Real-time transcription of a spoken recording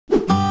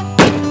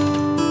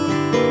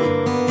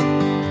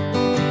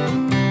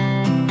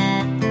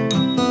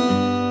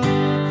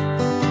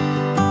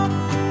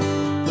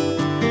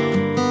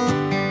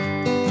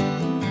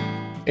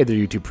Hey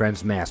there, YouTube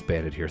friends,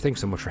 maskedbandit here. Thanks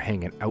so much for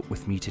hanging out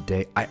with me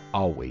today. I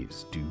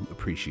always do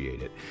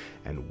appreciate it.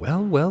 And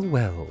well,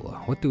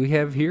 what do we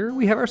have here?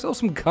 We have ourselves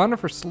some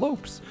Conifer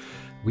Slopes.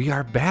 We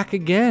are back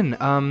again.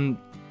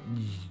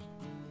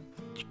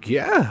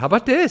 Yeah, how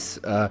about this?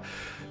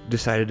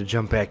 Decided to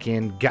jump back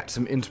in, got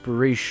some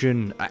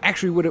inspiration.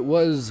 Actually, what it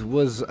was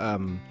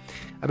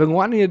I've been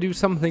wanting to do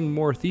something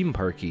more theme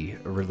parky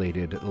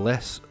related,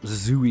 less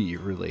zoo-y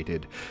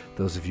related.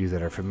 Those of you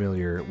that are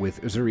familiar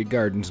with Missouri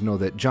Gardens know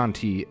that John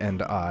T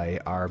and I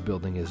are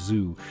building a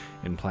zoo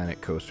in Planet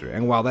Coaster.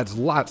 And while that's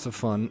lots of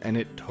fun, and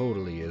it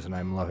totally is, and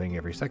I'm loving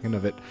every second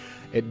of it,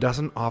 it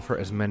doesn't offer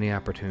as many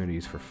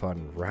opportunities for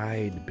fun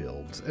ride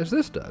builds as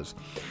this does.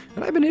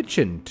 And I've been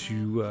itching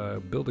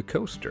to build a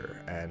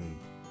coaster, and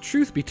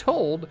truth be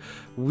told,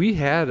 we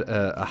had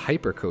a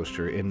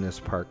Hypercoaster in this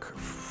park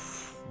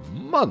for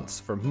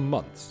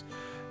months,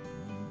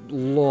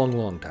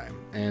 long time,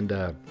 and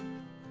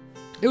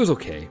it was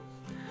okay,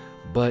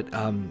 but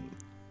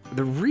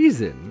the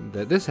reason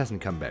that this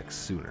hasn't come back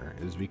sooner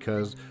is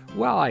because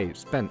while I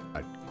spent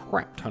a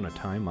crap ton of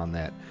time on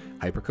that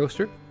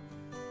Hypercoaster,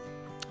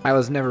 I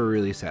was never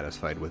really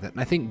satisfied with it, and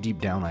I think deep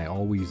down I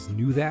always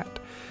knew that,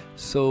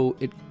 so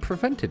it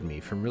prevented me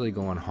from really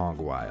going hog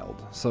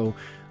wild. So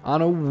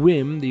on a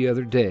whim the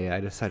other day, I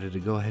decided to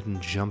go ahead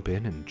and jump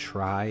in and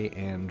try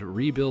and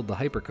rebuild the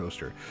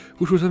Hypercoaster,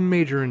 which was a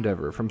major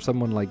endeavor from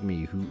someone like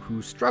me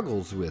who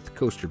struggles with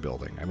coaster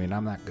building. I mean,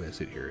 I'm not going to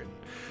sit here and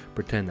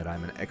pretend that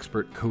I'm an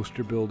expert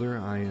coaster builder.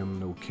 I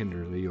am no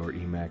Kinderly or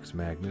Emax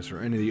Magnus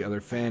or any of the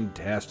other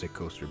fantastic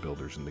coaster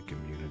builders in the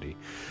community.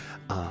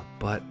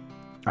 But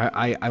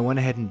I went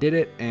ahead and did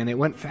it, and it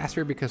went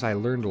faster because I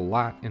learned a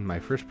lot in my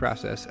first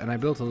process, and I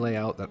built a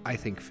layout that I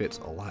think fits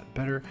a lot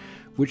better,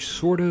 which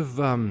sort of,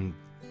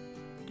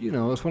 you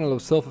know, it's one of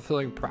those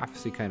self-fulfilling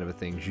prophecy kind of a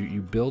things.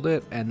 You build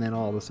it, and then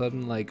all of a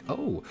sudden, like,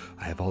 oh,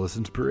 I have all this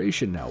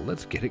inspiration now,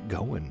 let's get it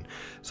going.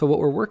 So what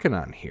we're working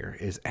on here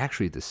is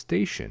actually the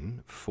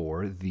station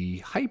for the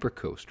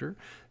Hypercoaster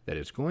that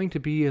is going to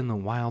be in the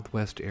Wild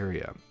West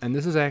area. And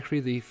this is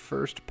actually the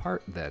first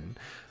part, then,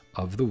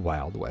 of the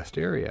Wild West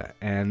area,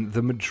 and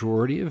the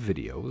majority of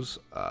videos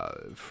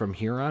from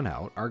here on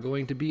out are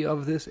going to be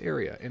of this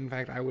area. In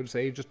fact, I would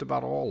say just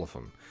about all of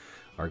them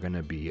are going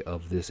to be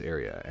of this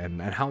area.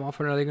 And how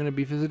often are they going to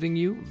be visiting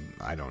you?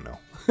 I don't know.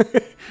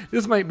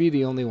 This might be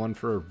the only one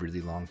for a really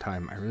long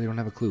time. I really don't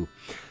have a clue.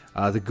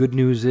 The good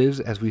news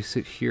is, as we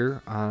sit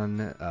here on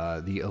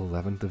the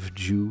 11th of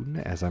June,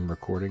 as I'm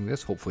recording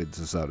this, hopefully this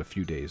is out a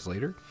few days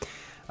later,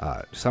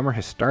 summer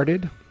has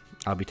started.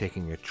 I'll be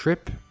taking a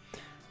trip,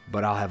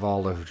 but I'll have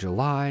all of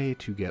July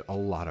to get a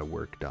lot of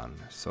work done,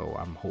 so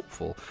I'm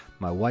hopeful.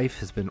 My wife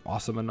has been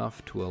awesome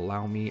enough to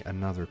allow me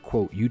another,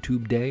 quote,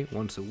 YouTube day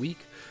once a week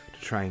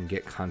to try and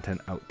get content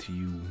out to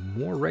you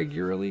more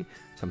regularly,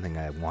 something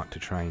I want to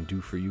try and do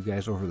for you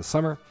guys over the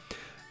summer.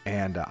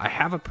 And I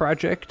have a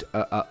project,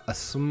 a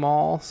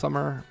small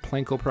summer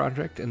Planko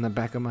project in the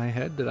back of my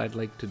head that I'd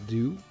like to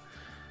do,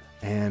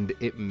 and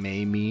it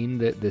may mean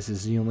that this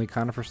is the only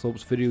Conifer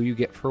Slopes video you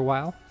get for a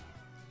while.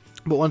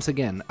 But once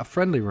again, a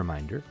friendly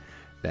reminder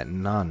that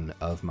none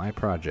of my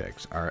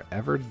projects are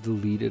ever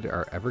deleted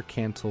or ever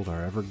canceled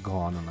or ever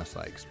gone unless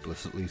I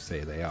explicitly say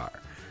they are.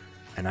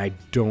 And I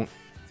don't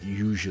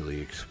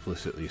usually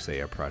explicitly say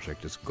a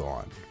project is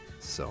gone.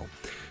 So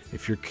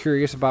if you're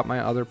curious about my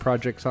other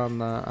projects on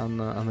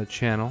the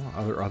channel,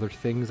 other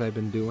things I've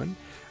been doing,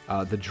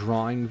 the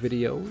drawing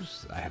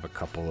videos, I have a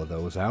couple of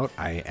those out.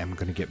 I am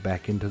going to get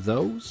back into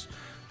those.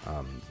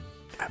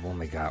 I've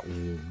only got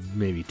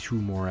maybe 2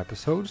 more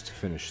episodes to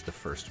finish the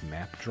first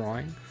map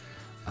drawing.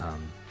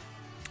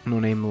 No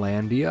Name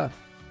Landia.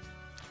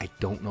 I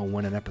don't know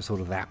when an episode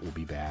of that will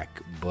be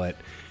back, but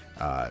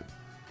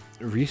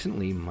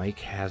recently Mike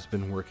has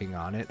been working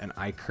on it, and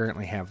I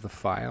currently have the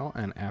file,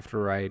 and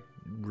after I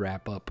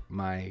wrap up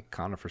my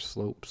Conifer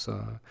Slopes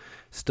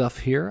stuff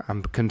here,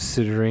 I'm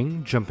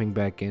considering jumping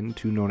back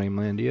into No Name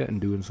Landia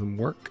and doing some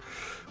work.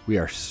 We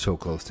are so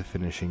close to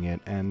finishing it,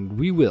 and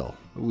we will.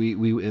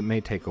 It may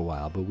take a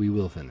while, but we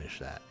will finish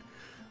that.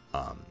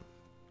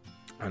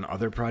 On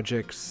other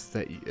projects,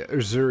 that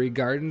Missouri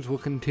Gardens will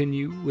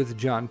continue with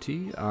John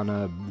T on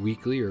a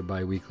weekly or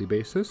bi-weekly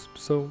basis.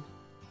 So,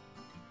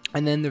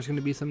 and then there's going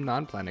to be some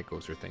non-Planet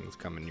Coaster things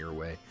coming your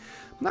way.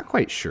 I'm not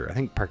quite sure. I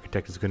think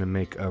Parkitect is going to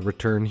make a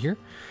return here,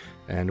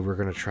 and we're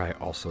going to try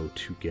also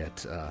to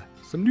get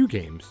some new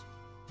games.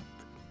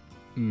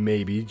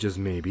 Maybe, just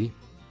maybe.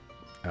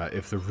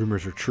 If the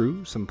rumors are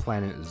true, some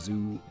Planet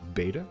Zoo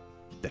beta.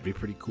 That'd be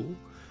pretty cool.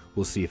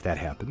 We'll see if that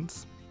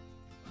happens.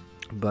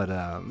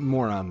 But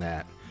more on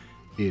that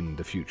in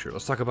the future.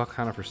 Let's talk about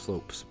Conifer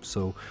Slopes.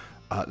 So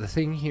the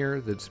thing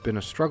here that's been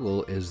a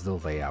struggle is the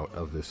layout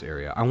of this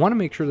area. I want to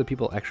make sure that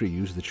people actually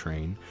use the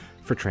train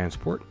for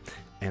transport.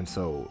 And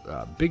so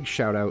big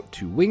shout out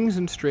to Wings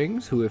and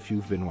Strings, who, if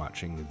you've been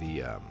watching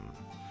the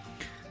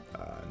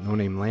No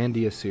Name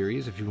Landia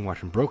series, if you've been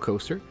watching Bro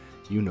Coaster,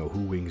 you know who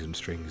Wings and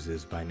Strings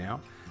is by now.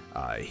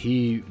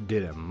 He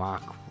did a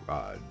mock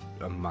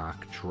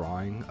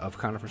drawing of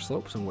Conifer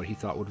Slopes and what he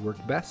thought would work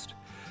best.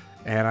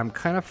 And I'm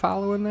kind of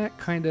following that,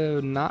 kind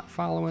of not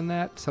following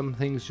that. Some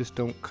things just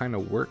don't kind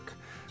of work.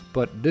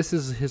 But this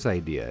is his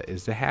idea,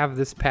 is to have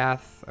this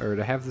path, or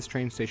to have this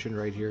train station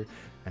right here,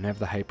 and have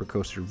the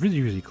Hypercoaster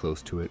really, really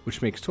close to it,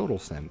 which makes total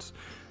sense.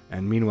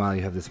 And meanwhile,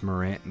 you have this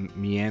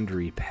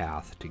meandering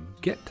path to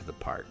get to the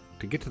park,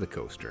 to get to the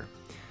coaster.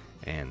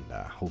 And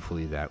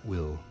hopefully that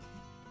will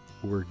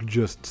work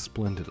just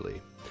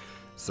splendidly.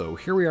 So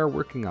here we are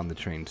working on the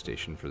train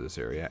station for this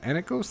area, and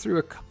it goes through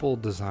a couple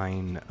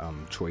design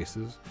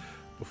choices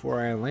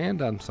before I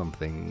land on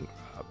something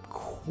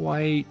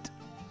quite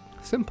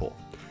simple.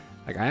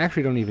 Like, I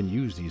actually don't even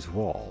use these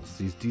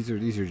walls. These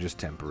are just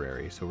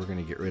temporary, so we're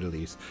gonna get rid of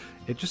these.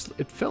 It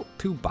felt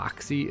too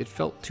boxy, it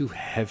felt too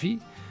heavy,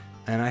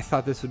 and I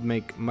thought this would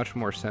make much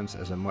more sense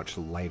as a much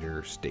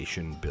lighter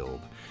station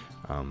build.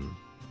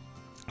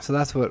 So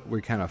that's what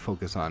we kind of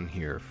focus on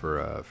here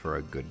for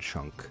a good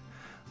chunk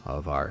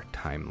of our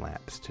time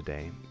lapse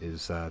today,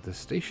 is the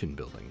station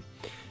building.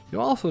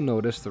 You'll also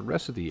notice the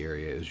rest of the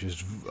area is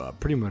just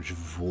pretty much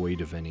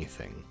void of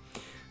anything.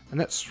 And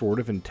that's sort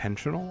of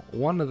intentional.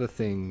 One of the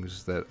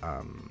things that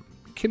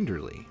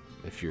Kinderly,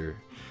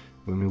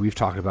 we've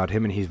talked about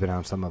him and he's been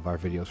on some of our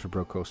videos for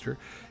RollerCoaster.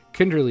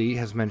 Kinderly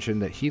has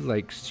mentioned that he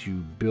likes to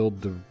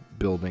build the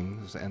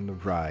buildings and the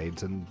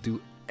rides and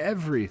do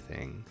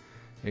everything,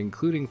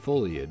 including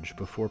foliage,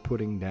 before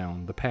putting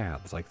down the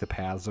paths. Like, the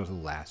paths are the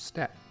last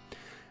step.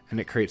 And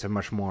it creates a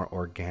much more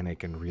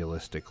organic and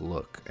realistic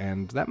look.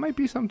 And that might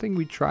be something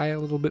we try a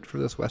little bit for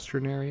this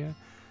western area.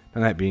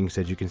 And that being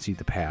said, you can see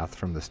the path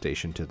from the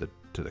station to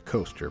the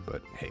coaster,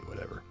 but hey,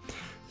 whatever.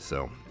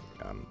 So,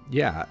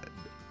 yeah,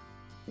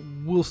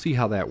 we'll see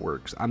how that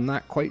works. I'm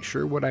not quite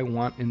sure what I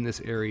want in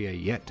this area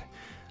yet.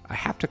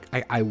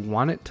 I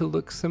want it to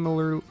look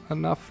similar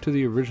enough to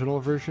the original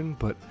version,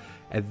 but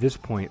at this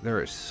point,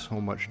 there is so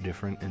much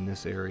different in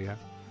this area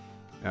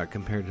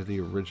compared to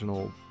the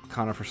original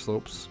Conifer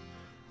Slopes,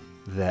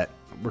 that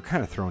we're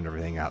kind of throwing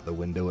everything out the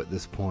window at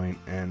this point,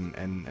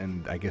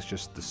 and I guess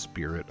just the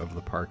spirit of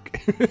the park.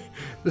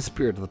 The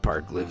spirit of the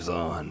park lives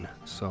on.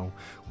 So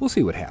we'll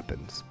see what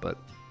happens, but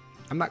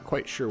I'm not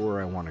quite sure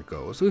where I want to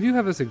go. So if you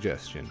have a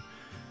suggestion,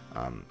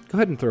 go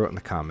ahead and throw it in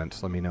the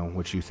comments. Let me know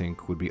what you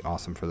think would be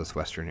awesome for this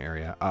western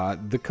area.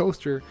 The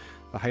coaster,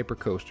 the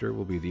Hypercoaster,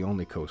 will be the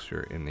only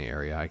coaster in the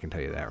area. I can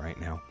tell you that right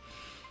now.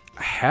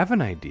 I have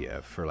an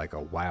idea for like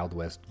a Wild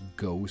West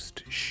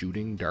ghost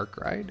shooting dark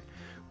ride,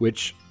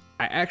 which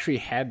I actually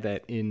had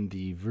that in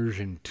the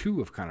version 2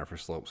 of Conifer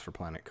Slopes for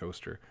Planet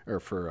Coaster, or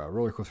for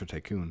RollerCoaster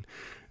Tycoon,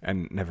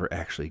 and never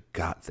actually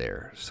got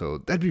there. So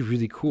that'd be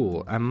really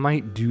cool. I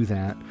might do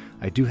that.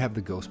 I do have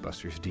the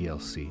Ghostbusters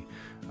DLC.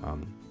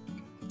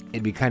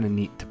 It'd be kind of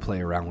neat to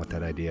play around with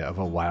that idea of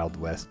a Wild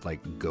West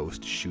like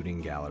ghost shooting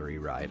gallery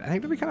ride. I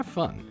think that'd be kind of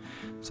fun.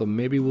 So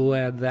maybe we'll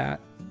add that,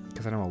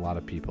 because I know a lot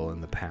of people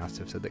in the past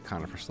have said that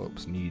Conifer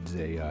Slopes needs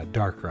a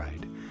dark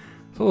ride.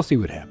 So we'll see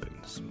what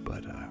happens.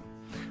 But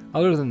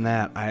other than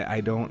that,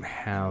 I don't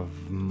have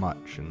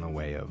much in the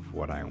way of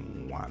what I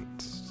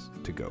want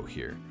to go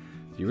here.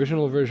 The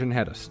original version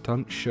had a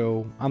stunt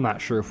show. I'm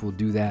not sure if we'll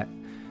do that.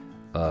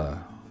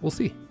 We'll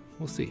see.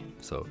 We'll see.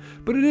 So,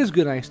 but it is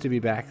nice to be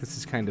back. This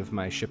is kind of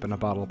my ship in a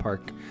bottle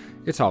park.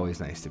 It's always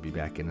nice to be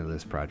back into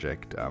this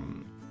project.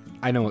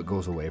 I know it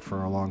goes away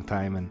for a long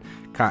time, and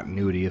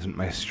continuity isn't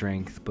my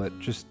strength, but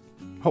just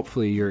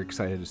hopefully you're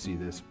excited to see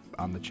this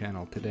on the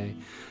channel today,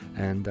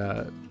 and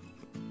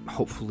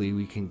hopefully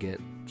we can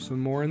get some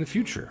more in the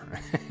future.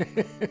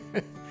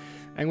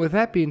 And with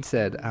that being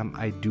said,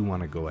 I do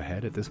want to go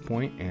ahead at this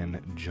point and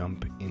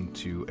jump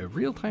into a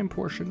real-time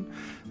portion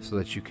so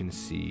that you can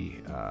see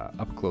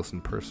up close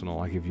and personal.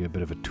 I'll give you a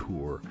bit of a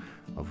tour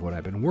of what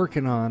I've been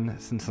working on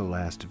since the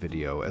last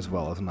video, as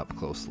well as an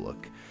up-close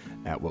look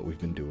at what we've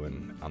been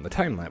doing on the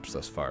time-lapse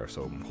thus far.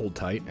 So hold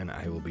tight, and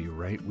I will be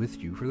right with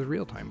you for the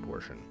real-time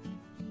portion.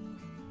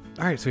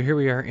 Alright, so here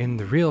we are in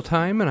the real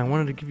time, and I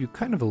wanted to give you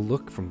kind of a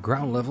look from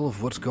ground level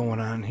of what's going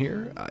on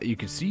here. You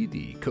can see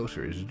the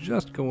coaster is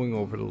just going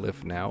over the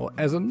lift now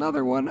as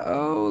another one.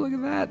 Oh, look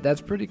at that. That's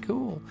pretty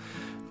cool.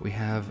 We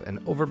have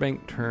an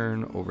overbank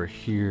turn over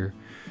here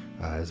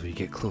as we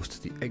get close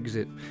to the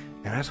exit.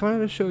 And I just wanted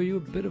to show you a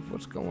bit of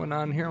what's going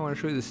on here. I want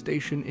to show you the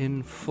station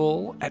in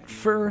full. At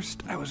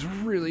first, I was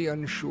really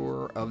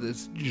unsure of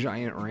this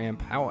giant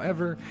ramp.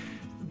 However,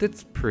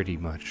 that's pretty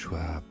much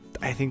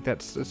I think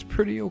that's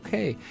pretty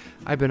okay.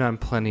 I've been on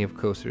plenty of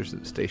coasters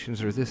that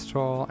stations are this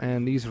tall,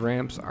 and these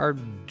ramps are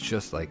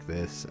just like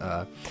this.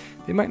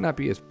 They might not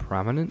be as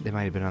prominent. They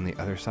might have been on the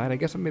other side. I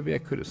guess maybe I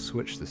could have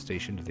switched the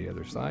station to the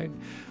other side,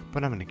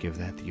 but I'm going to give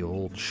that the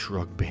old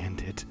shrug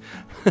bandit.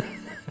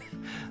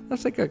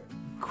 That's like a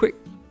quick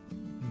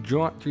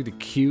jaunt through the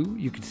queue.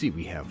 You can see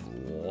we have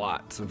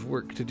lots of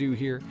work to do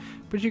here,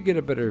 but you get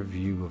a better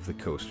view of the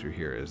coaster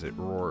here as it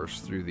roars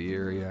through the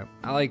area.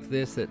 I like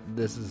this, that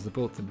this is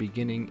both the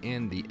beginning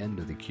and the end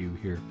of the queue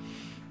here,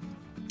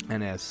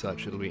 and as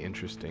such it'll be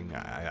interesting.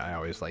 I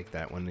always like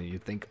that when you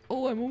think,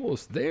 oh, I'm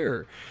almost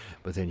there,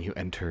 but then you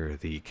enter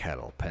the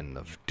cattle pen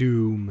of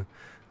doom.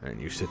 and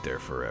you sit there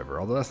forever.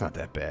 Although that's not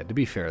that bad. To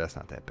be fair, that's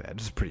not that bad.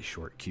 It's a pretty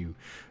short queue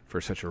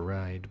for such a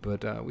ride.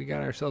 But we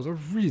got ourselves a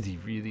really,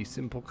 really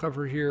simple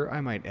cover here.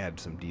 I might add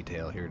some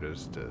detail here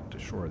just to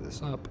shore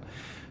this up,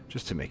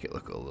 just to make it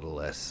look a little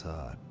less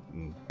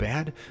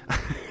bad,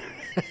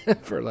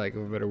 for lack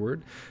of a better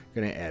word.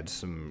 Gonna add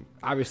some,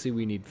 obviously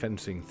we need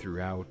fencing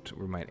throughout.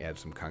 We might add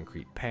some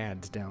concrete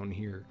pads down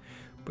here.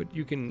 But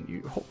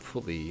you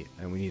hopefully,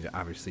 and we need to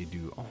obviously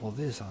do all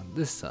this on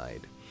this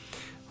side.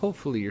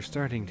 Hopefully you're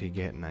starting to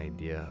get an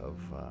idea of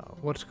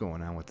what's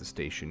going on with the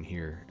station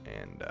here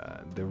and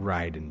the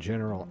ride in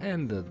general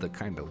and the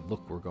kind of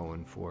look we're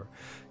going for.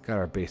 Got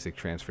our basic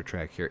transfer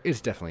track here.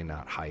 It's definitely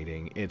not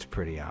hiding. It's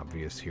pretty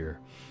obvious here.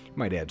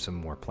 Might add some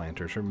more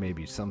planters or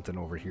maybe something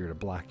over here to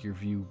block your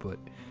view, but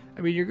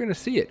I mean, you're going to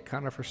see it.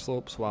 Conifer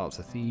Slopes, while it's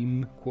a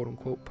theme,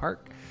 quote-unquote,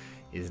 park,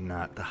 is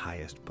not the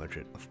highest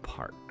budget of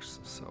parks.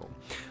 So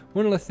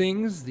one of the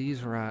things,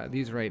 these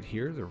right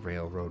here, the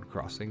railroad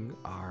crossing,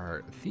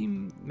 are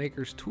Theme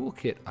Maker's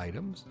Toolkit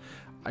items.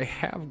 I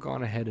have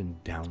gone ahead and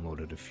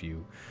downloaded a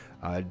few,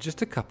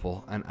 just a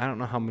couple, and I don't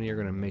know how many are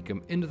going to make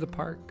them into the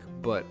park,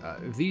 but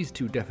these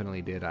two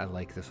definitely did. I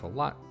like this a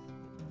lot.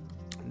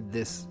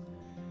 This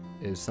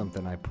is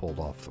something I pulled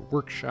off the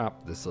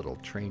workshop, this little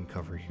train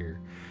cover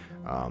here.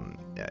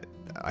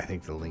 I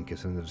think the link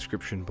is in the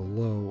description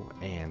below,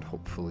 and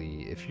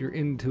hopefully if you're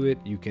into it,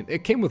 you can.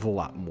 It came with a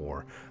lot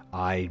more.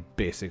 I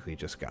basically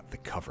just got the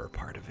cover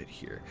part of it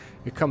here.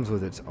 It comes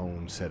with its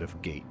own set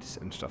of gates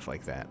and stuff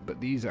like that,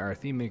 but these are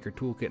Theme Maker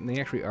Toolkit, and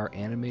they actually are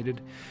animated.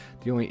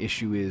 The only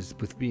issue is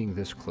with being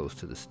this close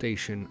to the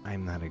station,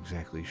 I'm not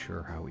exactly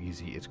sure how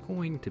easy it's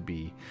going to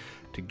be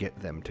to get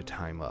them to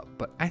time up,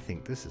 but I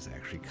think this is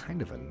actually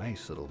kind of a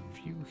nice little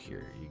view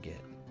here. You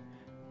get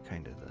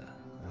kind of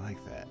I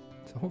like that.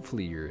 So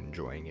hopefully you're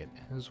enjoying it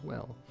as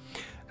well.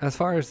 As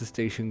far as the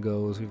station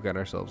goes, we've got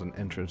ourselves an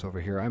entrance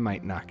over here. I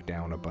might knock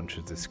down a bunch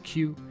of this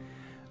queue.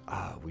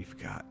 We've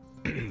got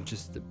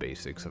just the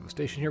basics of the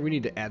station here. We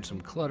need to add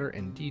some clutter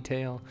and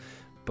detail,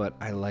 but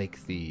I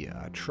like the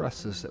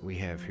trusses that we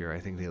have here. I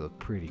think they look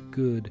pretty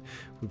good.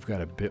 We've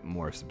got a bit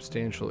more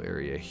substantial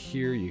area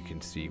here. You can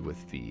see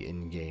with the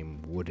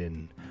in-game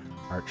wooden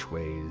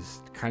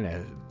archways kind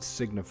of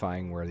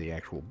signifying where the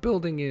actual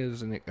building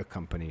is, and it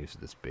accompanies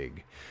this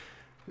big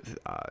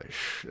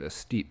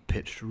steep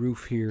pitched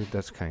roof here.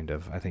 That's kind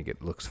of, I think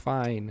it looks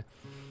fine.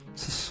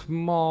 It's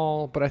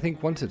small, but I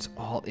think once it's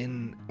all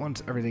in,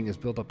 once everything is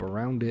built up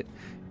around it,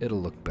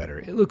 it'll look better.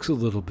 It looks a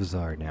little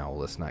bizarre now,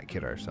 let's not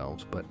kid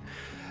ourselves, but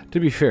to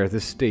be fair,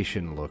 this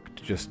station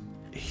looked just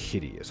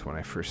hideous when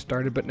I first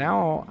started, but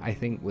now I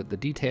think with the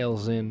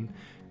details in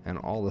and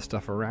all the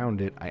stuff around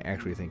it, I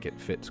actually think it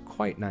fits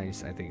quite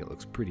nice. I think it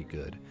looks pretty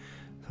good.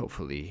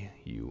 Hopefully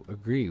you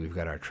agree. We've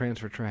got our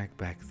transfer track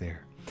back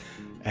there.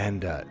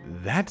 And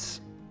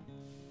that's,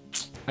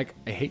 I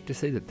hate to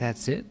say that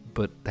that's it,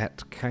 but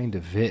that's kind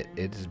of it.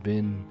 It's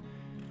been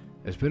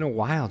a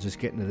while just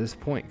getting to this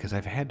point because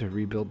I've had to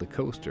rebuild the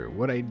coaster.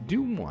 What I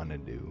do want to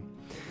do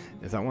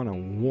is I want to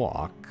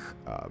walk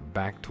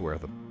back to where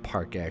the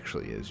park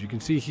actually is. You can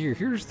see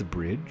here's the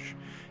bridge.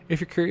 If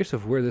you're curious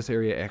of where this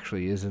area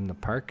actually is in the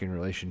park in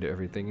relation to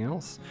everything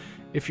else,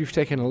 if you've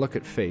taken a look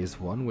at Phase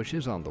 1, which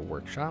is on the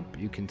workshop,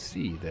 you can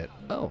see that,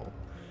 oh,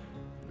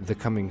 the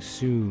coming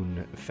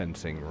soon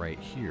fencing right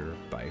here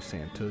by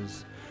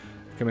Santa's,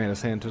 Command of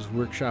Santa's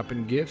Workshop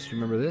and Gifts. You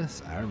remember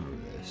this? I remember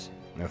this.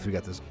 Now we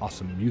got this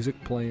awesome music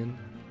playing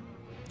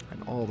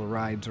and all the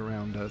rides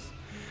around us.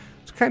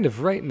 It's kind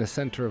of right in the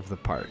center of the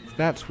park.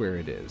 That's where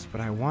it is. But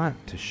I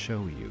want to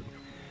show you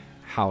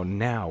how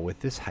now with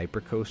this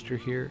Hypercoaster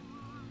here,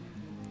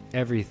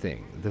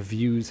 everything, the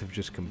views have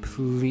just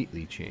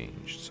completely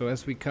changed. So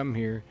as we come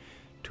here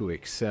to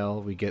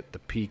Excel, we get the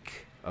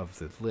peak of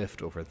the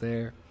lift over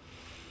there.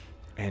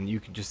 And you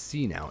can just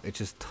see now, it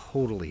just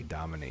totally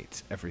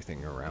dominates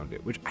everything around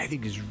it, which I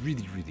think is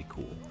really, really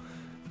cool.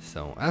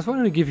 So I just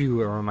wanted to give you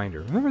a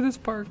reminder. Remember this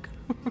park?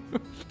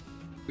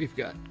 We've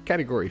got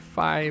Category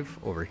 5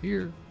 over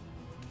here.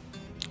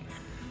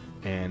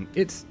 And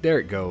there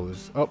it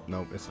goes. Oh,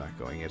 nope, it's not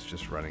going. It's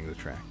just running the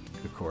track,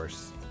 of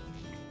course.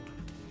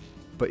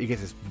 But you get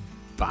this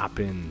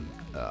bopping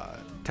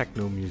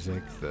techno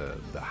music,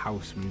 the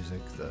house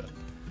music, the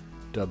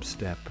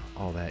dubstep,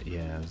 all that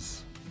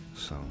jazz.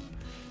 So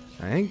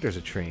I think there's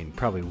a train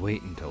probably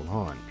waiting to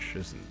launch,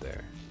 isn't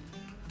there?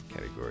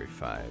 Category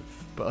 5.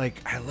 But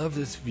like, I love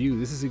this view.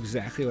 This is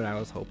exactly what I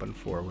was hoping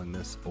for when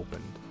this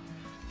opened.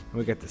 And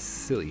we got the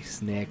silly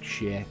snack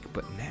shack,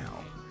 but now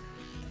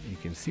you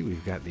can see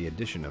we've got the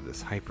addition of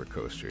this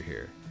Hypercoaster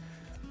here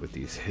with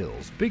these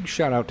hills. Big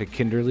shout out to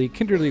Kinderly.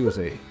 Kinderly was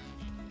a,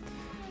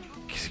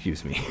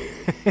 excuse me.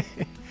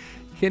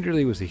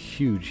 Kinderly was a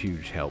huge,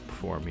 huge help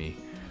for me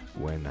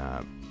when,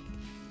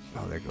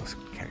 oh, there goes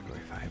Category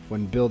 5.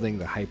 When building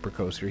the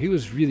Hypercoaster, he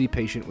was really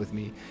patient with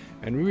me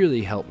and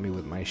really helped me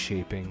with my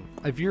shaping.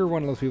 If you're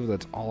one of those people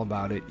that's all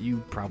about it,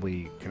 you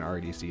probably can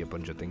already see a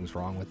bunch of things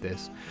wrong with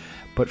this.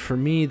 But for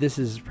me, this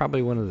is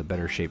probably one of the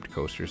better shaped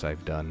coasters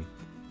I've done.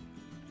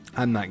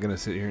 I'm not gonna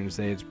sit here and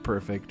say it's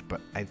perfect,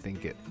 but I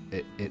think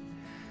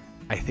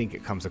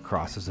it comes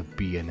across as a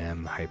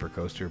B&M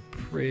hypercoaster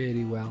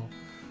pretty well.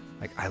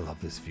 Like, I love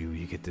this view.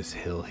 You get this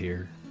hill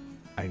here.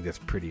 I think that's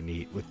pretty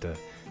neat with the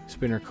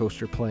spinner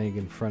coaster playing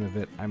in front of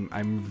it.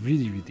 I'm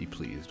really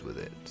pleased with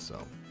it. So,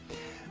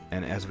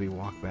 and as we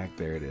walk back,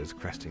 there it is,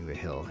 cresting the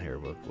hill. Here,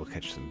 we'll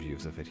catch some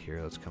views of it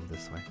here. Let's come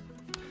this way.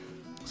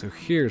 So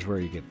here's where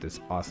you get this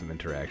awesome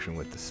interaction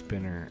with the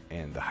spinner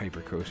and the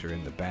hypercoaster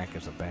in the back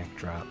as a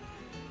backdrop.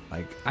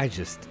 Like,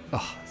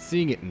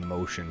 seeing it in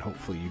motion,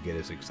 hopefully you get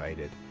as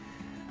excited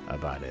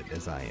about it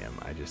as I am.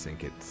 I just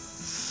think it's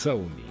so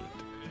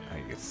neat. I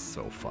think it's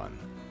so fun.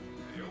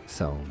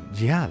 So,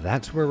 yeah,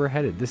 that's where we're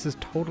headed. This has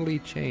totally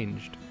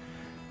changed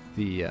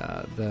the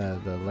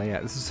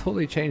layout. This has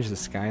totally changed the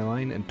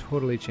skyline and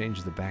totally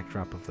changed the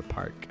backdrop of the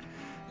park.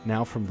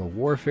 Now from the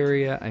wharf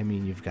area, I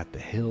mean, you've got the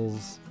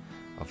hills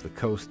of the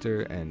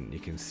coaster, and you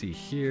can see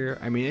here,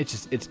 I mean,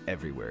 it's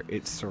everywhere.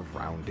 It's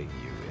surrounding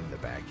you in the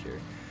back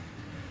here.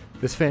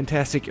 This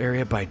fantastic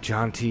area by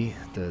Jaunty,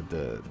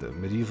 the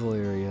medieval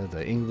area,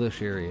 the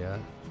English area,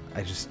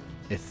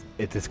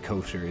 this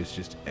coaster is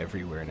just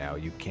everywhere now.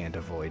 You can't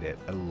avoid it.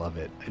 I love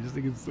it. I just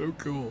think it's so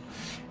cool.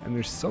 And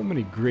there's so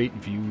many great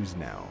views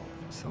now.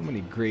 So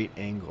many great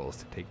angles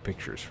to take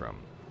pictures from.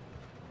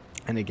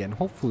 And again,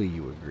 hopefully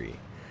you agree.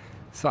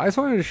 So I just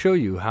wanted to show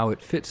you how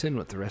it fits in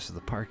with the rest of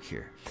the park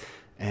here.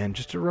 And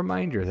just a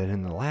reminder that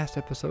in the last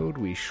episode,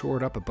 we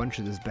shored up a bunch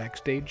of this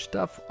backstage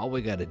stuff. All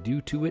we got to do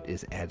to it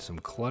is add some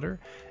clutter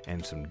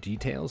and some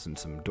details and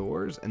some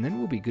doors, and then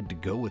we'll be good to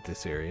go with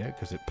this area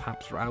because it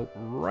pops out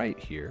right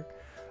here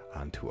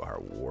onto our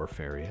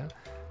wharf area.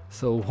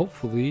 So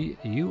hopefully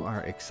you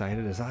are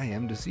excited as I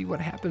am to see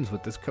what happens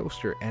with this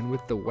coaster and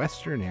with the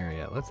western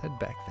area. Let's head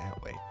back that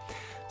way.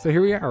 So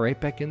here we are, right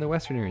back in the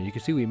western area. You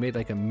can see we made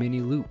like a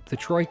mini loop. The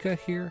troika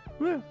here,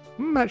 well,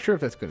 I'm not sure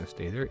if that's going to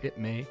stay there. It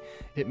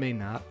may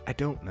not. I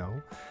don't know.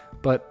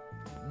 But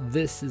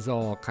this is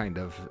all kind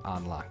of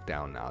on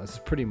lockdown now. This is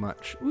pretty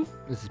much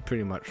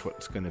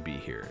what's going to be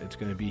here. It's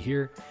going to be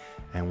here,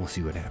 and we'll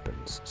see what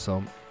happens.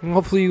 So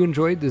hopefully you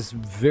enjoyed this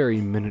very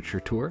miniature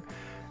tour.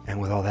 And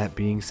with all that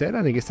being said,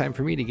 I think it's time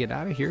for me to get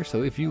out of here.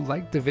 So if you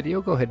liked the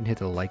video, go ahead and hit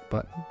the like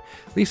button.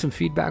 Leave some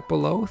feedback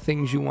below,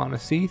 things you want to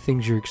see,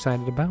 things you're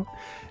excited about.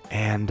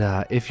 And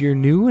if you're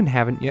new and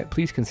haven't yet,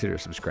 please consider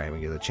subscribing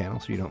to the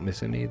channel so you don't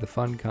miss any of the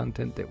fun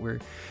content that we're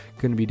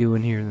going to be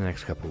doing here in the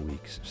next couple of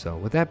weeks. So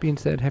with that being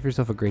said, have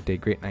yourself a great day,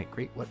 great night,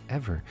 great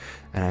whatever.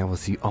 And I will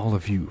see all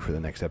of you for the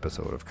next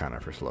episode of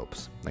Conifer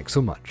Slopes. Thanks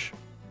so much.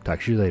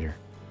 Talk to you later.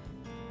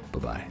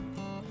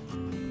 Bye-bye.